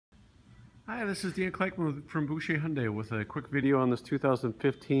Hi, this is Dan Clikemab from Boucher Hyundai with a quick video on this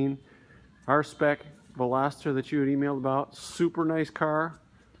 2015 R-Spec Veloster that you had emailed about. Super nice car,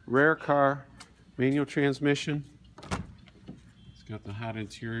 rare car, manual transmission. It's got the hot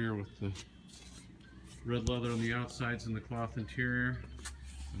interior with the red leather on the outsides and the cloth interior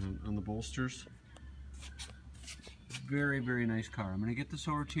on the bolsters. Very, very nice car. I'm going to get this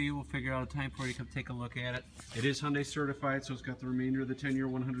over to you. We'll figure out a time for you to come take a look at it. It is Hyundai certified, so it's got the remainder of the 10-year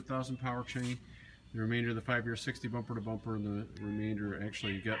 100,000 powertrain, the remainder of the 5-year 60 bumper to bumper, and the remainder,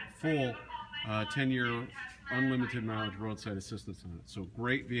 actually, you got full 10-year unlimited mileage roadside assistance on it. So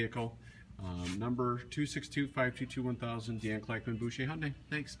great vehicle. Number 262-522-1000, Dan Clikemab, Boucher Hyundai.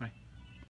 Thanks, bye.